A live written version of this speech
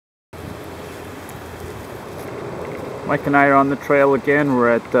Mike and I are on the trail again. We're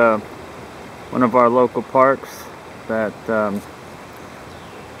at one of our local parks that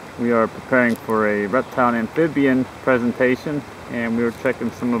we are preparing for a reptile and amphibian presentation, and we were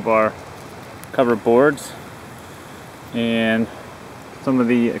checking some of our cover boards, and some of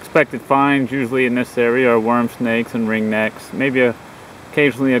the expected finds usually in this area are worm snakes and ringnecks, maybe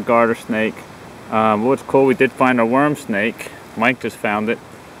occasionally a garter snake. What's cool, we did find a worm snake. Mike just found it.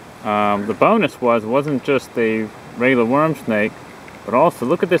 The bonus was, it wasn't just a regular worm snake, but also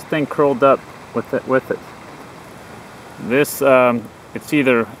look at this thing curled up with it. This it's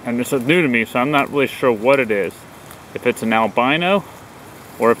either, and this is new to me, so I'm not really sure what it is, if it's an albino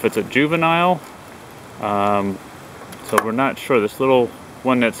or if it's a juvenile. So we're not sure. This little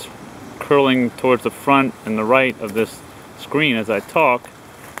one that's curling towards the front and the right of this screen as I talk,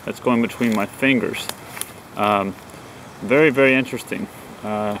 that's going between my fingers. Very, very interesting.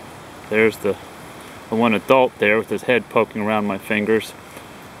 There's the one adult there with his head poking around my fingers.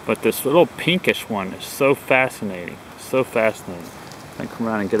 But this little pinkish one is so fascinating. So fascinating. I can come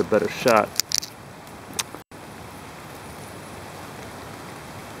around and get a better shot.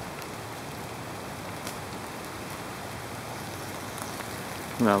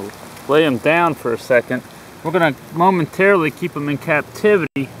 Now lay him down for a second. We're going to momentarily keep him in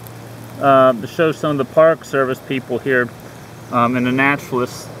captivity to show some of the Park Service people here and the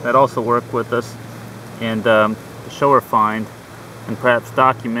naturalists that also work with us, and to show our find and perhaps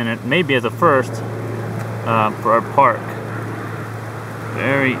document it, maybe as a first for our park.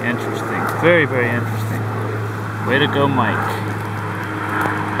 Very interesting. Very, very interesting. Way to go, Mike.